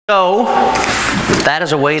So, that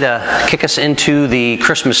is a way to kick us into the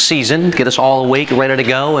Christmas season, get us all awake, ready to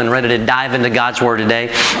go, and ready to dive into God's Word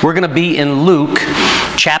today. We're going to be in Luke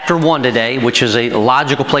chapter 1 today, which is a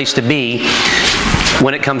logical place to be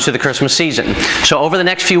when it comes to the Christmas season. So over the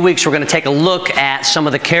next few weeks, we're going to take a look at some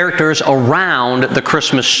of the characters around the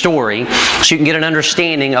Christmas story so you can get an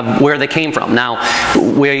understanding of where they came from. Now,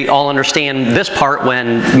 we all understand this part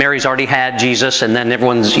when Mary's already had Jesus and then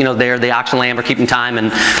everyone's, there, the ox and lamb are keeping time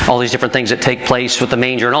and all these different things that take place with the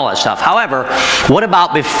manger and all that stuff. However, what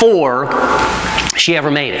about before she ever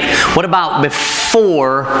made it? What about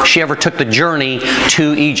before she ever took the journey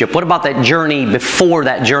to Egypt? What about that journey before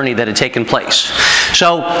that journey that had taken place?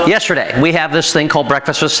 So yesterday we have this thing called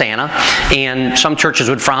Breakfast with Santa, and some churches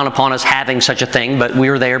would frown upon us having such a thing, but we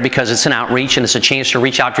were there because it's an outreach and it's a chance to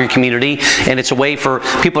reach out to your community, and it's a way for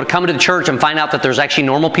people to come to the church and find out that there's actually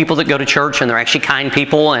normal people that go to church and they're actually kind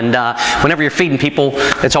people, and whenever you're feeding people,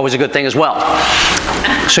 it's always a good thing as well.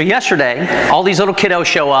 So yesterday, all these little kiddos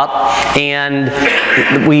show up, and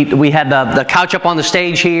we had the couch up on the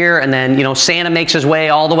stage here, and then Santa makes his way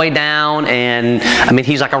all the way down, and I mean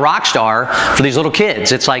he's like a rock star for these little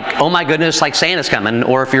kids. It's like, oh my goodness, like Santa's coming.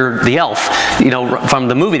 Or if you're the elf, from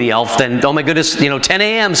the movie The Elf, then oh my goodness, 10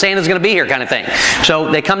 a.m. Santa's going to be here kind of thing.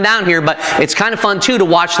 So they come down here, but it's kind of fun too to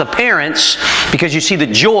watch the parents because you see the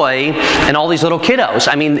joy in all these little kiddos.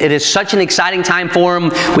 I mean, it is such an exciting time for them.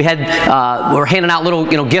 We're handing out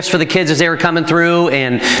little gifts for the kids as they were coming through,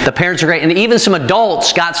 and the parents are great. And even some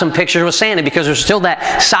adults got some pictures with Santa because there's still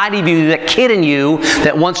that side of you, that kid in you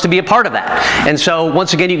that wants to be a part of that. And so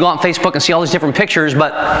once again, you go on Facebook and see all these different pictures,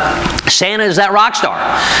 but Santa is that rock star.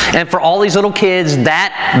 And for all these little kids,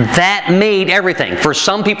 that made everything. For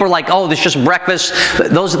some people are like, oh, this is just breakfast.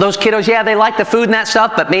 Those kiddos, yeah, they like the food and that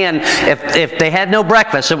stuff, but man, if they had no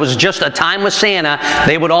breakfast, it was just a time with Santa,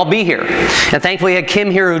 they would all be here. And thankfully, we had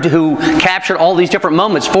Kim here who captured all these different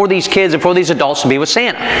moments for these kids and for these adults to be with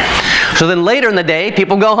Santa. So then later in the day,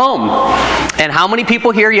 people go home. And how many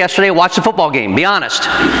people here yesterday watched the football game? Be honest.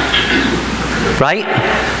 Right?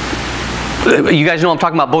 You guys know I'm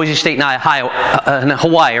talking about Boise State and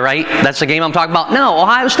Hawaii, right? That's the game I'm talking about? No,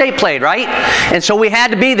 Ohio State played, right? And so we had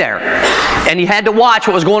to be there. And you had to watch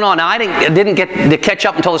what was going on. Now, I didn't get to catch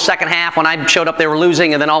up until the second half. When I showed up, they were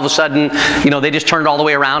losing, and then all of a sudden, they just turned it all the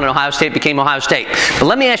way around, and Ohio State became Ohio State. But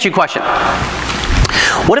let me ask you a question.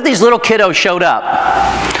 What if these little kiddos showed up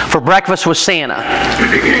for breakfast with Santa,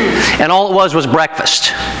 and all it was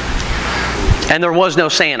breakfast, and there was no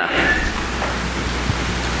Santa?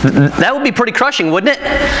 That would be pretty crushing, wouldn't it?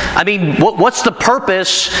 I mean, what's the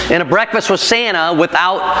purpose in a breakfast with Santa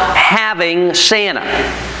without having Santa?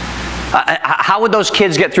 How would those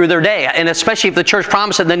kids get through their day? And especially if the church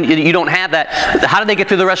promised it, then you don't have that. How do they get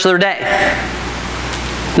through the rest of their day?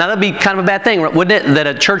 Now, that'd be kind of a bad thing, wouldn't it? That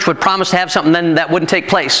a church would promise to have something, then that wouldn't take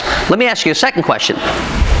place. Let me ask you a second question.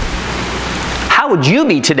 How would you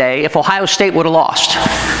be today if Ohio State would have lost?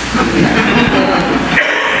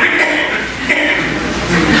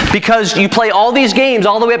 Because you play all these games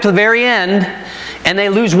all the way up to the very end, and they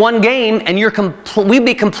lose one game, and we'd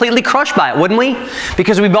be completely crushed by it, wouldn't we?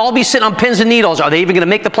 Because we'd all be sitting on pins and needles. Are they even going to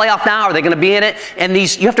make the playoff now? Are they going to be in it? And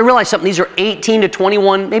you have to realize something. These are 18 to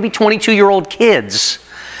 21, maybe 22-year-old kids.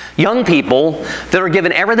 Young people that are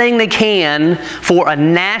giving everything they can for a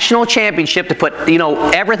national championship to put,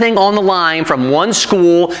 everything on the line from one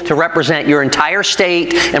school to represent your entire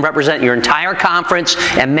state and represent your entire conference.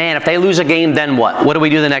 And man, if they lose a game, then what? What do we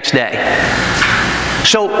do the next day?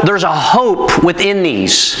 So there's a hope within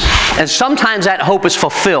these. And sometimes that hope is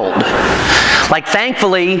fulfilled. Like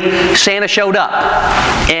thankfully, Santa showed up.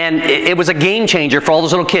 And it was a game changer for all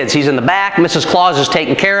those little kids. He's in the back. Mrs. Claus is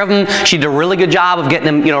taking care of him. She did a really good job of getting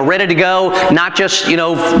him, ready to go. Not just, getting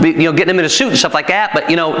him in a suit and stuff like that. But,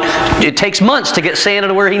 it takes months to get Santa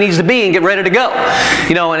to where he needs to be and get ready to go.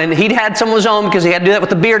 And he'd had some of his own because he had to do that with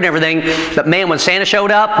the beard and everything. But man, when Santa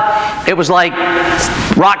showed up, it was like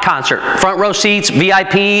rock concert. Front row seats,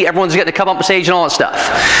 VIP, everyone's getting to come up on stage and all that stuff.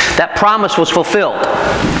 That promise was fulfilled.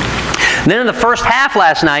 Then in the first half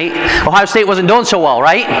last night, Ohio State wasn't doing so well,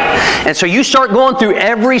 right? And so you start going through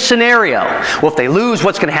every scenario. Well, if they lose,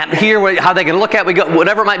 what's going to happen here? How they going to look at it?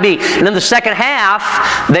 Whatever it might be. And then the second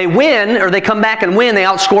half, they win, or they come back and win. They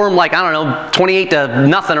outscore them like, 28 to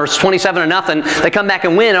nothing or 27 to nothing. They come back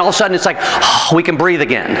and win, and all of a sudden it's like, oh, we can breathe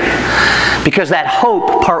again. Because that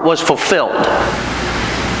hope part was fulfilled.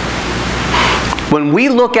 When we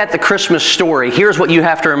look at the Christmas story, here's what you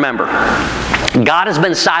have to remember. God has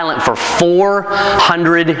been silent for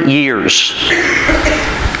 400 years.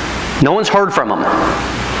 No one's heard from him.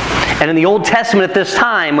 And in the Old Testament at this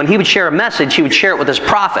time, when he would share a message, he would share it with his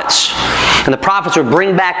prophets. And the prophets would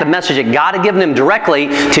bring back the message that God had given him directly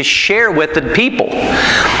to share with the people.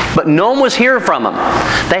 But no one was hearing from him.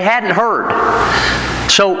 They hadn't heard.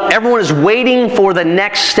 So everyone is waiting for the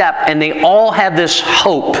next step, and they all have this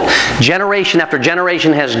hope. Generation after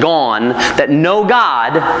generation has gone that know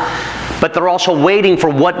God, but they're also waiting for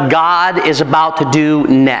what God is about to do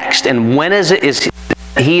next. And when is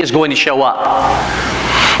he is going to show up.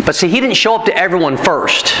 But see, he didn't show up to everyone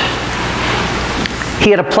first. He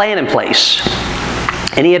had a plan in place.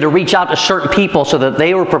 And he had to reach out to certain people so that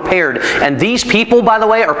they were prepared. And these people, by the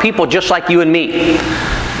way, are people just like you and me.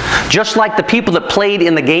 Just like the people that played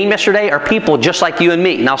in the game yesterday are people just like you and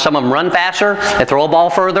me. Now, some of them run faster, they throw a ball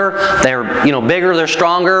further, they're bigger, they're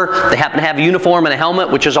stronger, they happen to have a uniform and a helmet,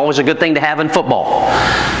 which is always a good thing to have in football.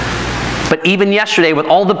 But even yesterday, with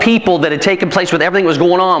all the people that had taken place, with everything that was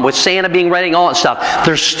going on, with Santa being ready and all that stuff,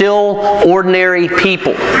 they're still ordinary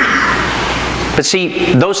people. But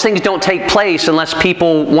see, those things don't take place unless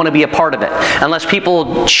people want to be a part of it. Unless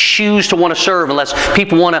people choose to want to serve. Unless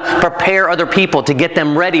people want to prepare other people to get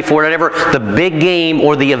them ready for whatever the big game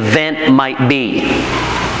or the event might be.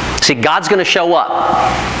 See, God's going to show up.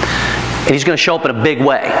 And He's going to show up in a big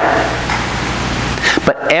way.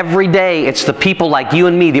 But every day, it's the people like you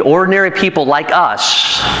and me, the ordinary people like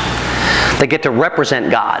us, that get to represent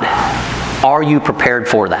God. Are you prepared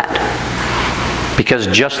for that? Because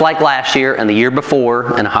just like last year and the year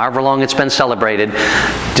before, and however long it's been celebrated,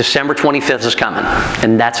 December 25th is coming.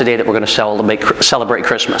 And that's the day that we're going to celebrate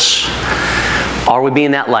Christmas. Are we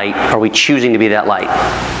being that light? Are we choosing to be that light?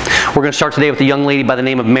 We're going to start today with a young lady by the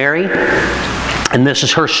name of Mary. And this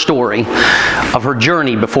is her story of her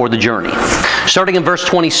journey before the journey. Starting in verse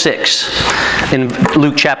 26 in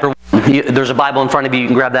Luke chapter 1. There's a Bible in front of you. You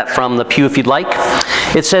can grab that from the pew if you'd like.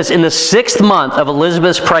 It says, in the 6th month of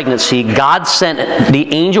Elizabeth's pregnancy, God sent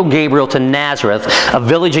the angel Gabriel to Nazareth, a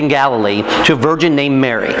village in Galilee, to a virgin named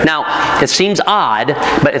Mary. Now, it seems odd,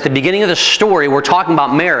 but at the beginning of the story, we're talking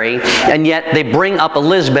about Mary, and yet they bring up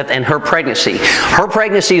Elizabeth and her pregnancy. Her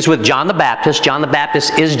pregnancy is with John the Baptist. John the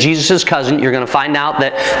Baptist is Jesus' cousin. You're going to find out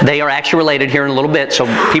that they are actually related here in a little bit. So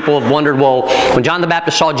people have wondered, well, when John the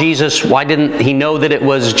Baptist saw Jesus, why didn't he know that it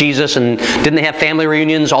was Jesus? And didn't they have family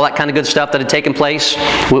reunions, all that kind of good stuff that had taken place?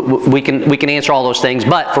 We can answer all those things.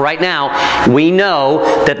 But for right now, we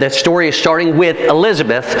know that the story is starting with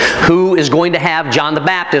Elizabeth, who is going to have John the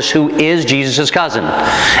Baptist, who is Jesus' cousin.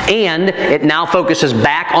 And it now focuses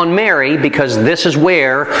back on Mary, because this is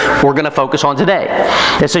where we're going to focus on today.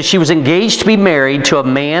 It says she was engaged to be married to a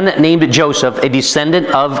man named Joseph, a descendant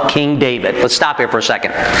of King David. Let's stop here for a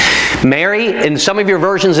second. Mary, in some of your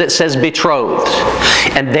versions, it says betrothed.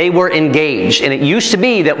 And they were engaged. And it used to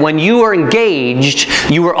be that when you were engaged,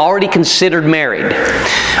 you were already considered married.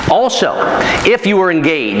 Also, if you were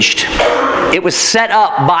engaged, it was set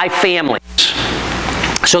up by families.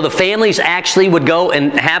 So the families actually would go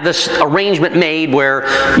and have this arrangement made where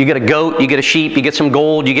you get a goat, you get a sheep, you get some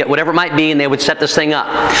gold, you get whatever it might be, and they would set this thing up.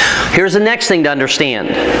 Here's the next thing to understand.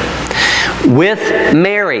 With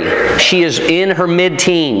Mary, she is in her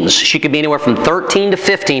mid-teens. She could be anywhere from 13 to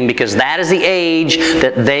 15, because that is the age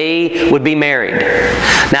that they would be married.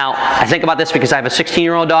 Now, I think about this because I have a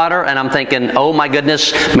 16-year-old daughter, and I'm thinking, oh my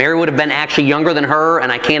goodness, Mary would have been actually younger than her,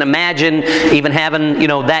 and I can't imagine even having,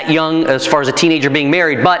 that young as far as a teenager being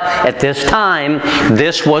married. But at this time,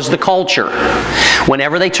 this was the culture.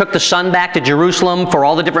 Whenever they took the son back to Jerusalem for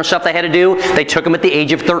all the different stuff they had to do, they took him at the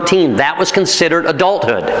age of 13. That was considered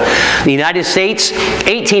adulthood. The United States,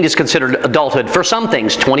 18 is considered adulthood for some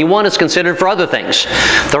things. 21 is considered for other things.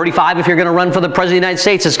 35, if you're going to run for the President of the United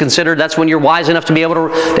States, is considered, that's when you're wise enough to be able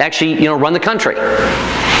to actually, run the country.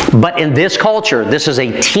 But in this culture, this is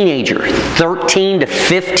a teenager, 13 to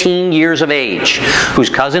 15 years of age, whose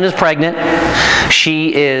cousin is pregnant.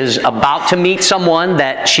 She is about to meet someone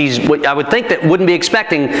that I would think that wouldn't be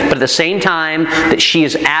expecting, but at the same time that she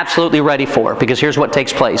is absolutely ready for. Because here's what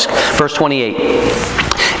takes place. Verse 28.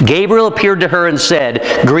 Gabriel appeared to her and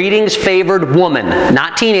said, "Greetings, favored woman."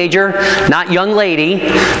 Not teenager, not young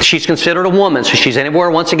lady. She's considered a woman, so she's anywhere,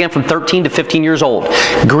 once again, from 13 to 15 years old.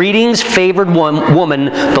 "Greetings, favored woman,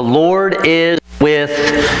 the Lord is with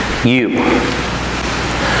you."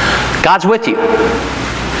 God's with you.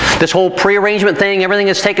 This whole prearrangement thing, everything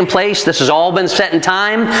that's taken place, this has all been set in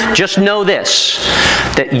time. Just know this,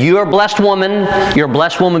 that you're a blessed woman. You're a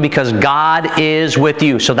blessed woman because God is with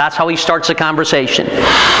you. So that's how he starts the conversation.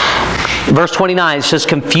 Verse 29 says,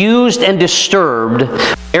 "Confused and disturbed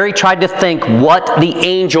Mary tried to think what the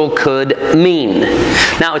angel could mean.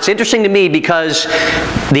 Now, it's interesting to me because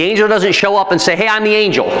the angel doesn't show up and say, hey, I'm the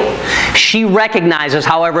angel. She recognizes,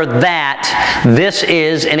 however, that this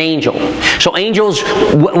is an angel. So angels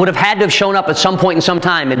would have had to have shown up at some point in some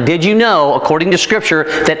time. And did you know, according to Scripture,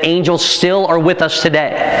 that angels still are with us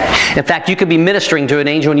today? In fact, you could be ministering to an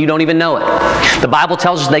angel and you don't even know it. The Bible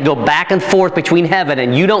tells us they go back and forth between heaven,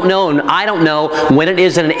 and you don't know, and I don't know when it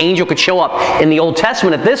is that an angel could show up. In the Old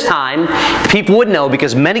Testament at this time, people would know,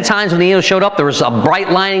 because many times when the angel showed up, there was a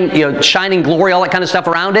bright line, shining glory, all that kind of stuff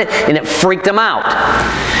around it, and it freaked them out.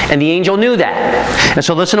 And the angel knew that. And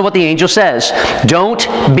so listen to what the angel says. Don't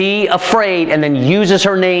be afraid, and then uses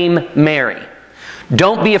her name, Mary.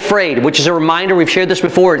 Don't be afraid, which is a reminder. We've shared this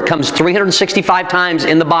before. It comes 365 times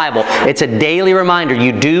in the Bible. It's a daily reminder.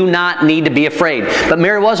 You do not need to be afraid. But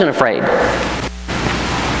Mary wasn't afraid.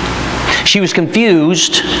 She was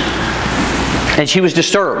confused and she was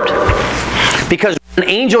disturbed. Because when an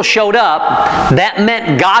angel showed up, that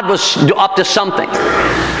meant God was up to something.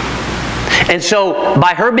 And so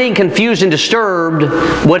by her being confused and disturbed,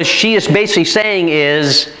 what she is basically saying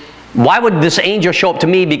is, why would this angel show up to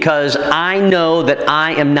me? Because I know that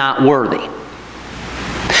I am not worthy.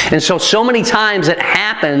 And so many times it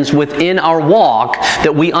happens within our walk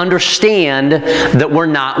that we understand that we're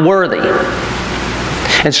not worthy.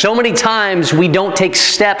 And so many times we don't take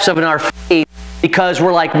steps in our faith because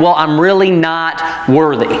we're like, well, I'm really not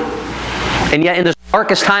worthy. And yet in this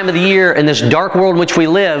darkest time of the year, in this dark world in which we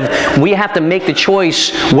live, we have to make the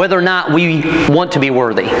choice whether or not we want to be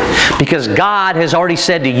worthy. Because God has already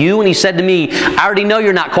said to you, and He said to me, I already know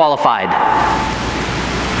you're not qualified.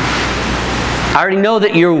 I already know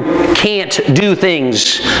that you can't do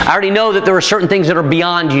things. I already know that there are certain things that are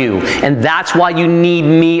beyond you. And that's why you need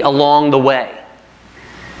me along the way.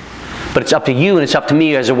 But it's up to you and it's up to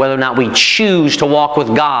me as to whether or not we choose to walk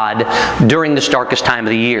with God during this darkest time of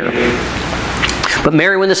the year. But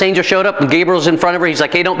Mary, when this angel showed up and Gabriel's in front of her, he's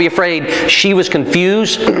like, hey, don't be afraid. She was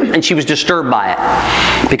confused and she was disturbed by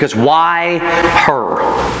it. Because why her?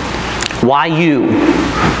 Why you?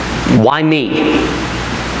 Why me?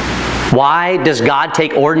 Why does God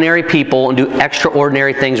take ordinary people and do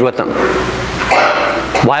extraordinary things with them?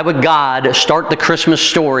 Why would God start the Christmas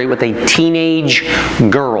story with a teenage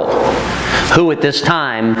girl who at this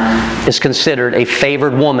time is considered a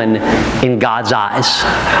favored woman in God's eyes?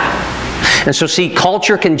 And so see,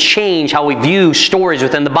 culture can change how we view stories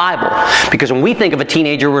within the Bible. Because when we think of a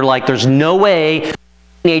teenager, we're like, there's no way a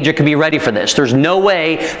teenager could be ready for this. There's no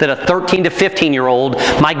way that a 13 to 15-year-old,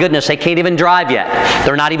 my goodness, they can't even drive yet.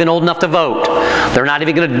 They're not even old enough to vote. They're not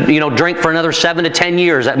even going to, drink for another 7 to 10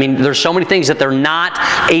 years. I mean, there's so many things that they're not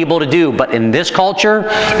able to do. But in this culture,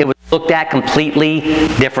 it was looked at completely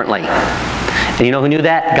differently. And you know who knew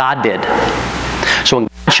that? God did. So when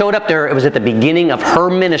God showed up there, it was at the beginning of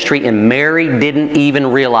her ministry, and Mary didn't even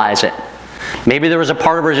realize it. Maybe there was a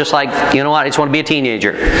part of her just like, you know what, I just want to be a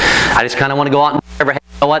teenager. I just kind of want to go out and whatever. You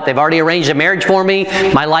know what, they've already arranged a marriage for me.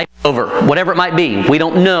 My life's over. Whatever it might be. We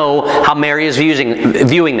don't know how Mary is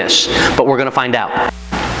viewing this, but we're going to find out.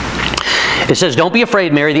 It says, don't be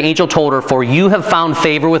afraid, Mary, the angel told her, for you have found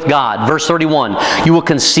favor with God. Verse 31, you will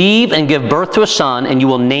conceive and give birth to a son, and you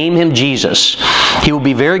will name him Jesus. He will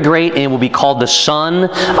be very great, and will be called the Son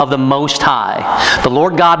of the Most High. The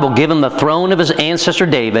Lord God will give him the throne of his ancestor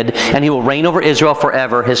David, and he will reign over Israel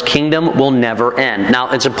forever. His kingdom will never end.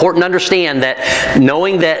 Now, it's important to understand that,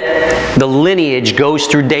 knowing that the lineage goes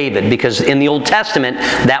through David, because in the Old Testament,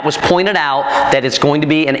 that was pointed out that it's going to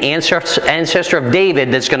be an ancestor of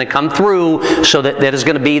David that's going to come through, so that is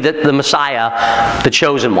going to be the Messiah, the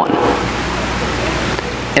chosen one.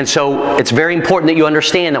 And so it's very important that you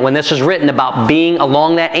understand that when this is written about being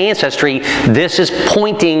along that ancestry, this is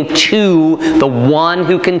pointing to the one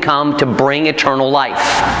who can come to bring eternal life.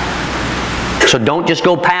 So don't just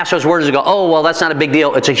go past those words and go, oh, well, that's not a big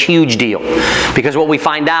deal. It's a huge deal. Because what we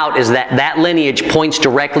find out is that that lineage points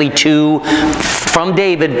directly from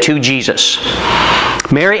David to Jesus.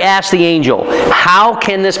 Mary asked the angel, how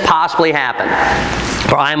can this possibly happen?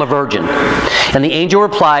 For I am a virgin. And the angel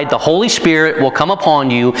replied, the Holy Spirit will come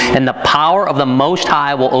upon you, and the power of the Most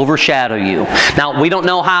High will overshadow you. Now, we don't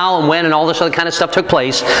know how and when and all this other kind of stuff took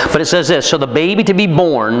place, but it says this, so the baby to be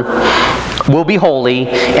born will be holy,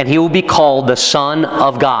 and he will be called the Son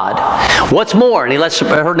of God. What's more, and he lets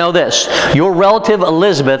her know this, your relative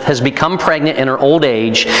Elizabeth has become pregnant in her old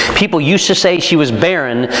age. People used to say she was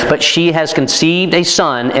barren, but she has conceived a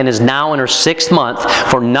son and is now in her 6th month,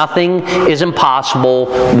 for nothing is impossible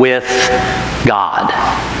with God.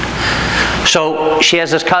 So she has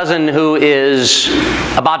this cousin who is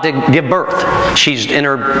about to give birth. She's in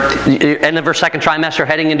her end of her second trimester,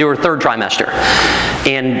 heading into her third trimester.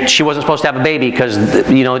 And she wasn't supposed to have a baby because,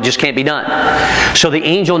 it just can't be done. So the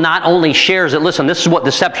angel not only shares that, listen, this is what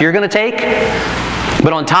the steps you're going to take,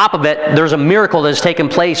 but on top of it, there's a miracle that has taken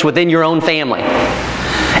place within your own family.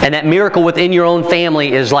 And that miracle within your own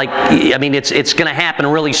family is it's going to happen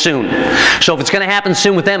really soon. So if it's going to happen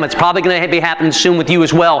soon with them, it's probably going to be happening soon with you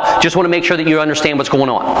as well. Just want to make sure that you understand what's going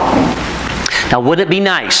on. Now, would it be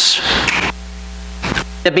nice?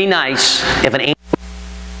 Would it be nice if an angel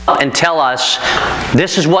and tell us,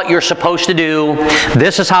 this is what you're supposed to do,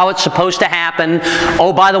 this is how it's supposed to happen.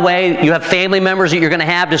 Oh, by the way, you have family members that you're going to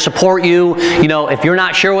have to support you. If you're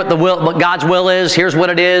not sure what God's will is, here's what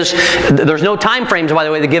it is. There's no time frames, by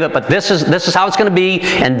the way, to give it, but this is how it's going to be,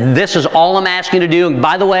 and this is all I'm asking you to do. And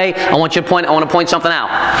by the way, I want to point something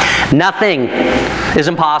out. Nothing is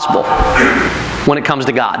impossible when it comes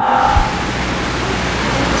to God.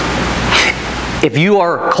 If you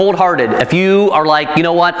are cold-hearted, if you are like, you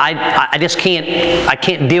know what, I just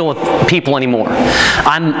can't deal with people anymore.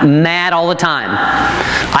 I'm mad all the time.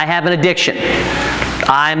 I have an addiction.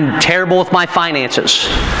 I'm terrible with my finances.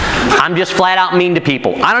 I'm just flat out mean to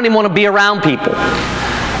people. I don't even want to be around people.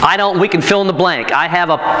 We can fill in the blank. I have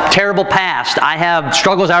a terrible past. I have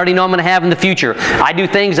struggles I already know I'm going to have in the future. I do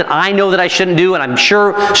things that I know that I shouldn't do, and I'm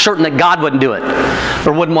certain that God wouldn't do it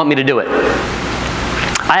or wouldn't want me to do it.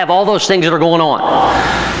 I have all those things that are going on.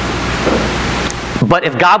 But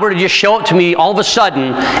if God were to just show up to me all of a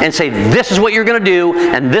sudden and say, this is what you're going to do,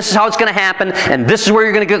 and this is how it's going to happen, and this is where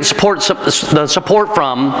you're going to get the support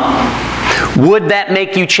from, would that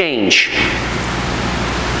make you change?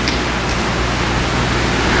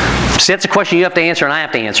 See, that's a question you have to answer and I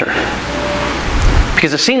have to answer.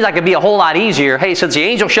 Because it seems like it'd be a whole lot easier. Hey, since the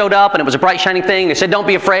angel showed up and it was a bright shining thing, they said, don't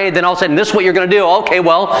be afraid, then all of a sudden, this is what you're going to do. Okay,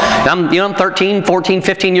 well, I'm 13, 14,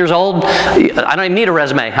 15 years old. I don't even need a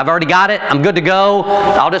resume. I've already got it. I'm good to go.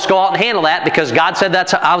 I'll just go out and handle that because God said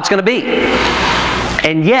that's how it's going to be.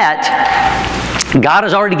 And yet, God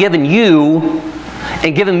has already given you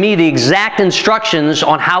and given me the exact instructions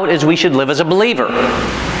on how it is we should live as a believer.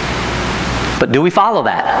 But do we follow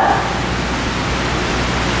that?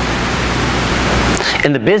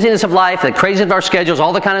 In the busyness of life, the craziness of our schedules,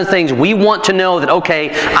 all the kind of things, we want to know that, okay,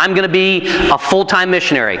 I'm going to be a full-time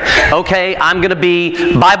missionary. Okay, I'm going to be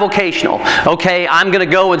bivocational. Okay, I'm going to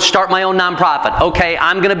go and start my own nonprofit. Okay,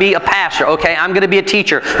 I'm going to be a pastor. Okay, I'm going to be a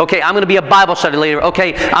teacher. Okay, I'm going to be a Bible study leader.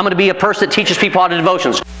 Okay, I'm going to be a person that teaches people how to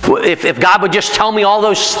devotions. If God would just tell me all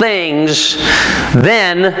those things,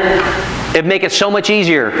 then it'd make it so much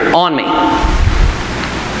easier on me.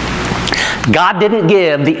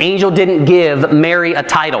 The angel didn't give Mary a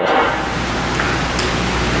title.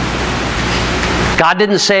 God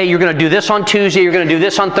didn't say, you're going to do this on Tuesday, you're going to do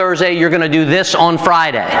this on Thursday, you're going to do this on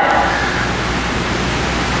Friday.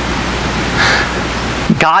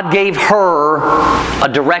 God gave her a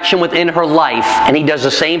direction within her life, and He does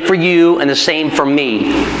the same for you and the same for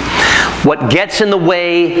me. What gets in the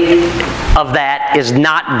way of that is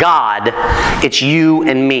not God, it's you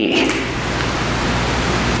and me.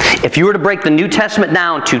 If you were to break the New Testament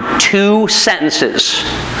down to 2 sentences,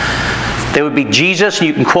 they would be Jesus, and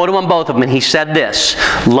you can quote him on both of them, and he said this: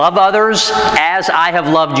 love others as I have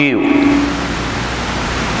loved you.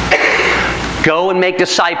 Go and make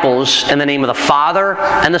disciples in the name of the Father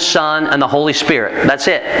and the Son and the Holy Spirit. That's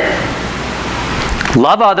it.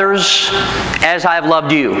 Love others as I have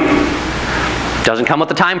loved you. Doesn't come with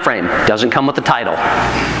the time frame. Doesn't come with the title.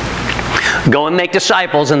 Go and make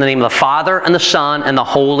disciples in the name of the Father and the Son and the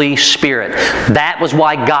Holy Spirit. That was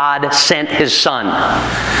why God sent His Son.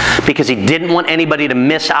 Because He didn't want anybody to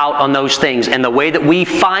miss out on those things. And the way that we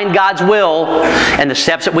find God's will and the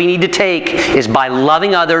steps that we need to take is by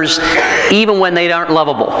loving others even when they aren't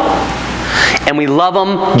lovable. And we love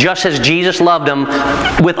them just as Jesus loved them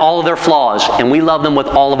with all of their flaws. And we love them with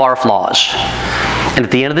all of our flaws. And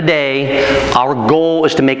at the end of the day, our goal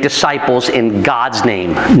is to make disciples in God's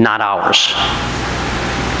name, not ours.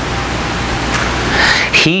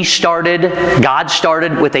 God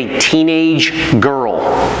started with a teenage girl,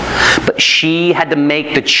 but she had to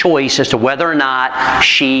make the choice as to whether or not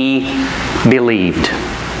she believed.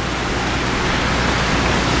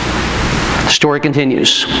 The story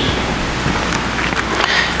continues.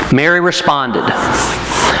 Mary responded,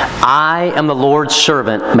 I am the Lord's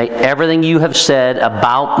servant. May everything you have said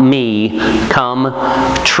about me come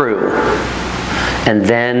true. And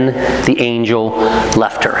then the angel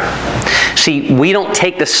left her. See, we don't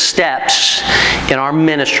take the steps in our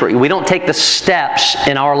ministry. We don't take the steps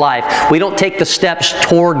in our life. We don't take the steps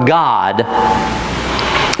toward God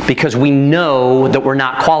because we know that we're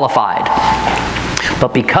not qualified.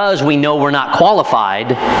 But because we know we're not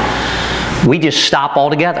qualified, we just stop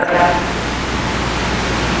altogether.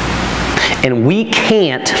 And we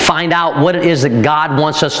can't find out what it is that God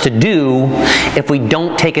wants us to do if we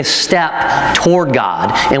don't take a step toward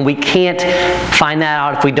God. And we can't find that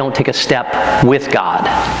out if we don't take a step with God.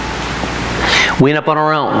 We end up on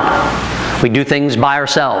our own. We do things by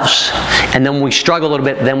ourselves. And then when we struggle a little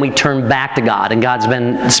bit, then we turn back to God. And God's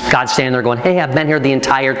standing there going, hey, I've been here the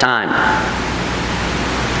entire time.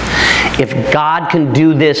 If God can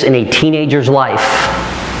do this in a teenager's life,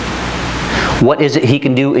 what is it He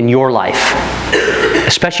can do in your life?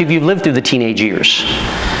 Especially if you've lived through the teenage years.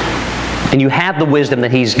 And you have the wisdom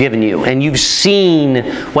that He's given you. And you've seen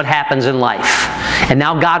what happens in life. And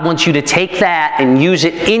now God wants you to take that and use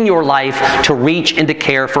it in your life to reach and to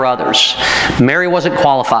care for others. Mary wasn't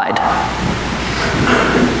qualified.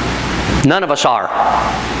 None of us are.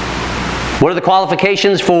 What are the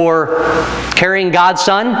qualifications for carrying God's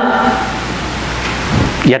Son?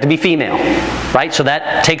 You have to be female, right? So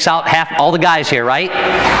that takes out all the guys here, right?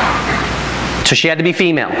 So she had to be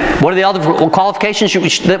female. What are the other qualifications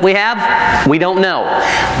that we have? We don't know.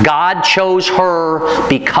 God chose her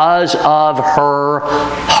because of her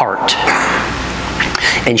heart.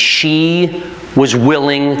 And she was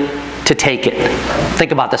willing to take it.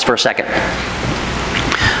 Think about this for a second.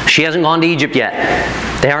 She hasn't gone to Egypt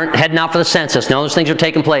yet. They aren't heading out for the census. None of those things are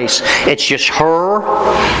taking place. It's just her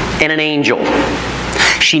and an angel.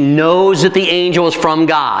 She knows that the angel is from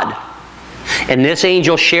God. And this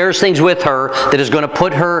angel shares things with her that is going to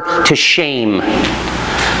put her to shame.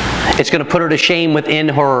 It's going to put her to shame within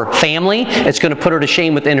her family. It's going to put her to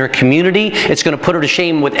shame within her community. It's going to put her to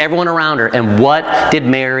shame with everyone around her. And what did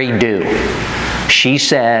Mary do? She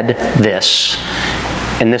said this.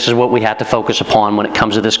 And this is what we have to focus upon when it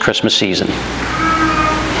comes to this Christmas season.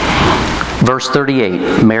 Verse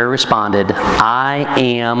 38, Mary responded, I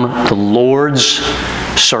am the Lord's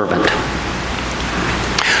servant.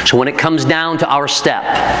 So when it comes down to our step,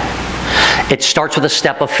 it starts with a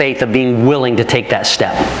step of faith of being willing to take that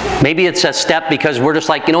step. Maybe it's a step because we're just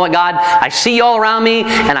like, you know what, God, I see you all around me,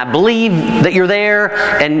 and I believe that you're there,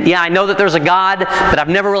 and yeah, I know that there's a God, but I've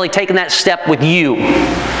never really taken that step with you.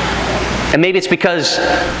 And maybe it's because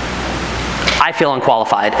I feel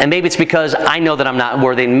unqualified. And maybe it's because I know that I'm not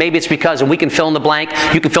worthy. And maybe it's because, and we can fill in the blank,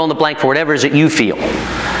 you can fill in the blank for whatever it is that you feel.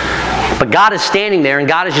 But God is standing there, and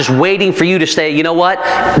God is just waiting for you to say, you know what?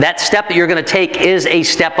 That step that you're going to take is a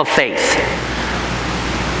step of faith.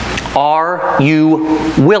 Are you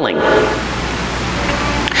willing?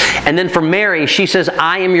 And then for Mary, she says,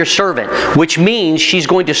 I am your servant, which means she's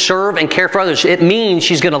going to serve and care for others. It means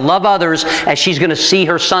she's going to love others as she's going to see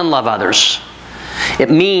her Son love others.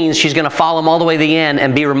 It means she's going to follow Him all the way to the end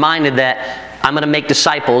and be reminded that I'm going to make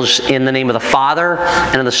disciples in the name of the Father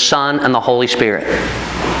and of the Son and the Holy Spirit.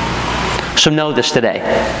 So know this today.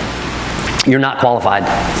 You're not qualified.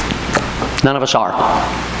 None of us are.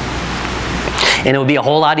 And it would be a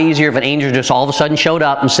whole lot easier if an angel just all of a sudden showed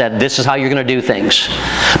up and said, this is how you're going to do things.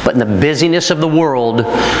 But in the busyness of the world,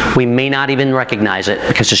 we may not even recognize it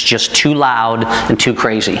because it's just too loud and too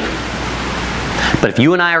crazy. But if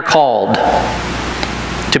you and I are called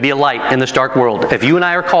to be a light in this dark world, if you and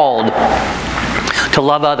I are called to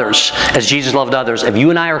love others as Jesus loved others, if you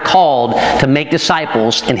and I are called to make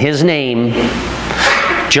disciples in His name,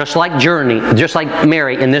 just like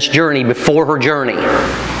Mary in this journey, before her journey,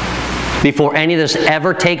 before any of this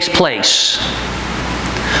ever takes place,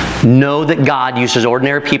 know that God uses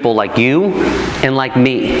ordinary people like you and like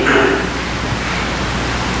me.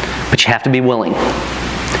 But you have to be willing.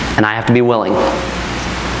 And I have to be willing.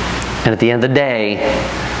 And at the end of the day,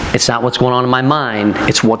 it's not what's going on in my mind,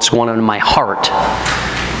 it's what's going on in my heart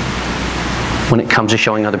when it comes to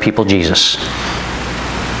showing other people Jesus.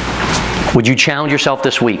 Would you challenge yourself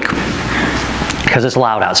this week? Because it's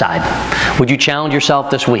loud outside. Would you challenge yourself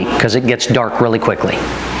this week? Because it gets dark really quickly.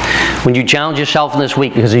 Would you challenge yourself this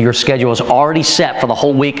week because your schedule is already set for the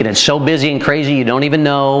whole week and it's so busy and crazy you don't even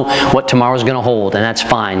know what tomorrow's going to hold, and that's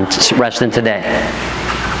fine. Rest in today.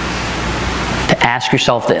 To ask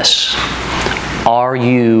yourself this: are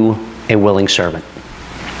you a willing servant?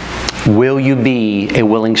 Will you be a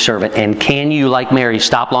willing servant? And can you, like Mary,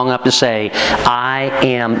 stop long enough to say, I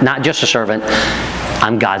am not just a servant,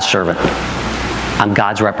 I'm God's servant. I'm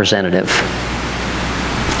God's representative.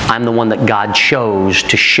 I'm the one that God chose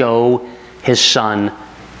to show His Son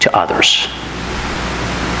to others.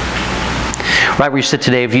 Right where you sit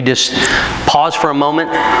today, if you just pause for a moment,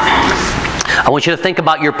 I want you to think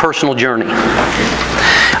about your personal journey.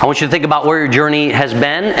 I want you to think about where your journey has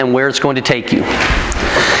been and where it's going to take you.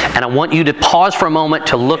 And I want you to pause for a moment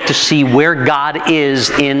to look to see where God is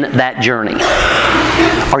in that journey.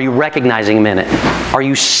 Are you recognizing Him in it? Are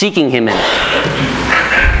you seeking Him in it?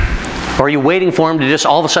 Or are you waiting for Him to just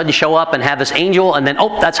all of a sudden show up and have this angel and then,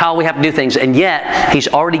 oh, that's how we have to do things. And yet, He's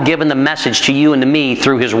already given the message to you and to me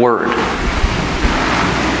through His Word.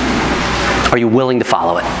 Are you willing to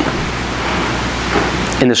follow it?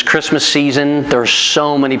 In this Christmas season, there are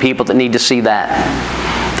so many people that need to see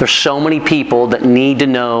that. There's so many people that need to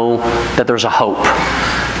know that there's a hope,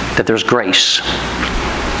 that there's grace,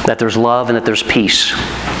 that there's love, and that there's peace.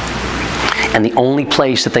 And the only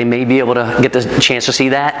place that they may be able to get the chance to see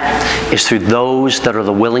that is through those that are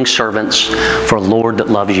the willing servants for a Lord that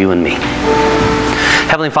loves you and me.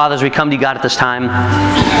 Heavenly Father, as we come to you, God, at this time,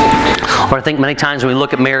 or I think many times when we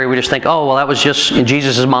look at Mary, we just think, oh, well, that was just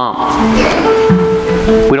Jesus' mom.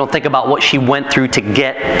 We don't think about what she went through to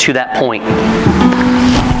get to that point.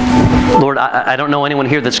 Lord, I don't know anyone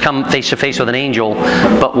here that's come face to face with an angel,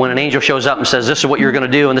 but when an angel shows up and says, this is what you're going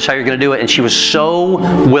to do and this is how you're going to do it, and she was so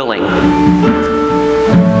willing.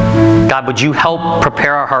 God, would you help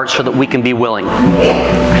prepare our hearts so that we can be willing?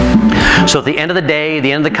 So at the end of the day,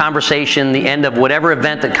 the end of the conversation, the end of whatever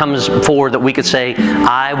event that comes forward, that we could say,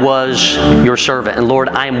 I was your servant. And Lord,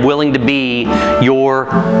 I am willing to be your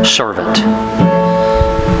servant.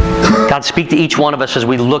 God, speak to each one of us as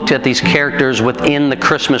we looked at these characters within the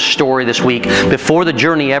Christmas story this week, before the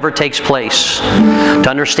journey ever takes place, to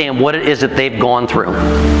understand what it is that they've gone through.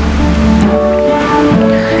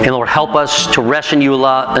 And Lord, help us to rest in you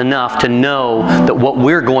enough to know that what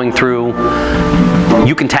we're going through,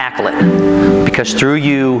 you can tackle it. Because through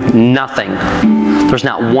you, nothing, there's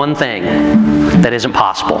not one thing that isn't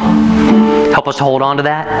possible. Help us to hold on to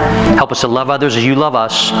that. Help us to love others as you love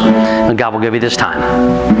us. And God will give you this time.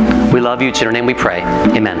 We love you. It's in your name we pray.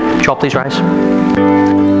 Amen. Would you all please rise?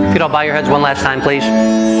 If you'd all bow your heads one last time, please.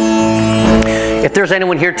 If there's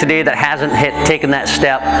anyone here today that hasn't taken that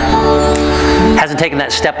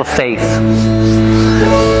step of faith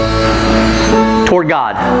toward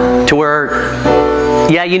God, to where,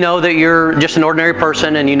 yeah, you know that you're just an ordinary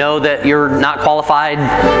person and you know that you're not qualified,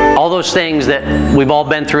 all those things that we've all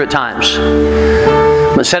been through at times.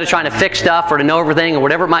 But instead of trying to fix stuff or to know everything or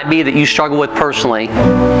whatever it might be that you struggle with personally,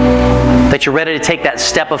 that you're ready to take that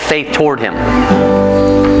step of faith toward Him.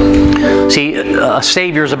 See, a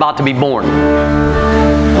Savior is about to be born.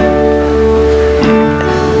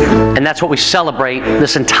 And that's what we celebrate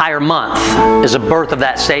this entire month, is the birth of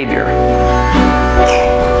that Savior.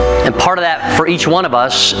 And part of that for each one of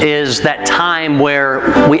us is that time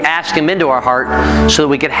where we ask Him into our heart so that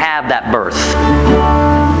we could have that birth.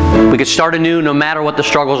 We could start anew no matter what the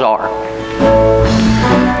struggles are.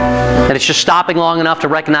 And it's just stopping long enough to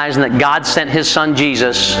recognizing that God sent His Son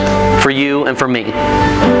Jesus for you and for me.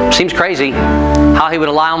 Seems crazy how He would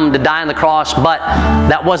allow Him to die on the cross, but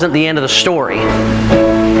that wasn't the end of the story.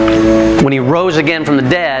 When He rose again from the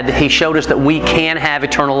dead, He showed us that we can have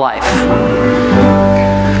eternal life.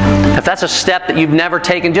 If that's a step that you've never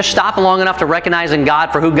taken, just stop long enough to recognizing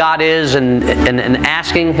God for who God is and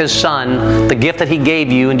asking His Son, the gift that He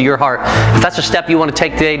gave you, into your heart. If that's a step you want to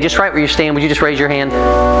take today, just right where you stand, would you just raise your hand?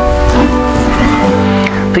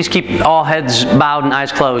 Please keep all heads bowed and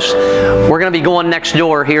eyes closed. We're going to be going next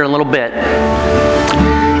door here in a little bit.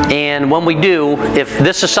 And when we do, if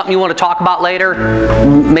this is something you want to talk about later,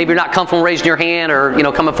 maybe you're not comfortable raising your hand or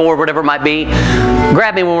coming forward, whatever it might be,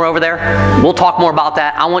 grab me when we're over there. We'll talk more about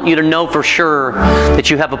that. I want you to know for sure that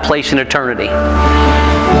you have a place in eternity.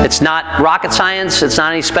 It's not rocket science. It's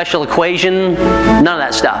not any special equation. None of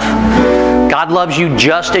that stuff. God loves you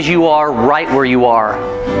just as you are, right where you are.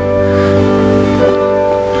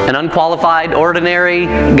 An unqualified, ordinary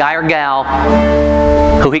guy or gal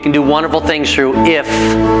who He can do wonderful things through if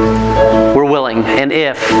we're willing and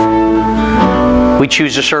if we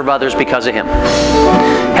choose to serve others because of Him.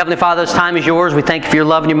 Heavenly Father, this time is yours. We thank you for your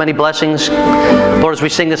love and your many blessings. Lord, as we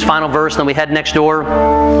sing this final verse and then we head next door,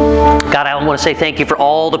 God, I want to say thank you for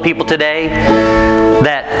all the people today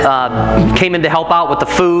that came in to help out with the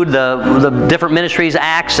food, the different ministries,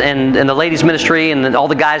 Acts, and the ladies' ministry, and all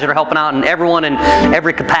the guys that are helping out, and everyone in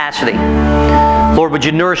every capacity. Lord, would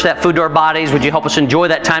you nourish that food to our bodies? Would you help us enjoy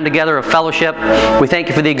that time together of fellowship? We thank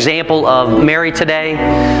you for the example of Mary today.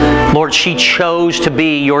 Lord, she chose to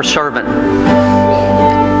be your servant.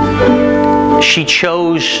 She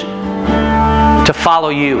chose to to follow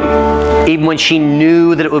you, even when she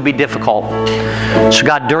knew that it would be difficult. So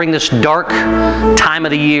God, during this dark time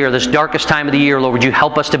of the year, this darkest time of the year, Lord, would you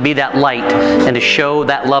help us to be that light and to show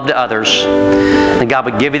that love to others. And God,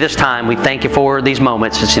 we give you this time. We thank you for these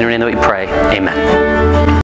moments. It's in your name that we pray. Amen.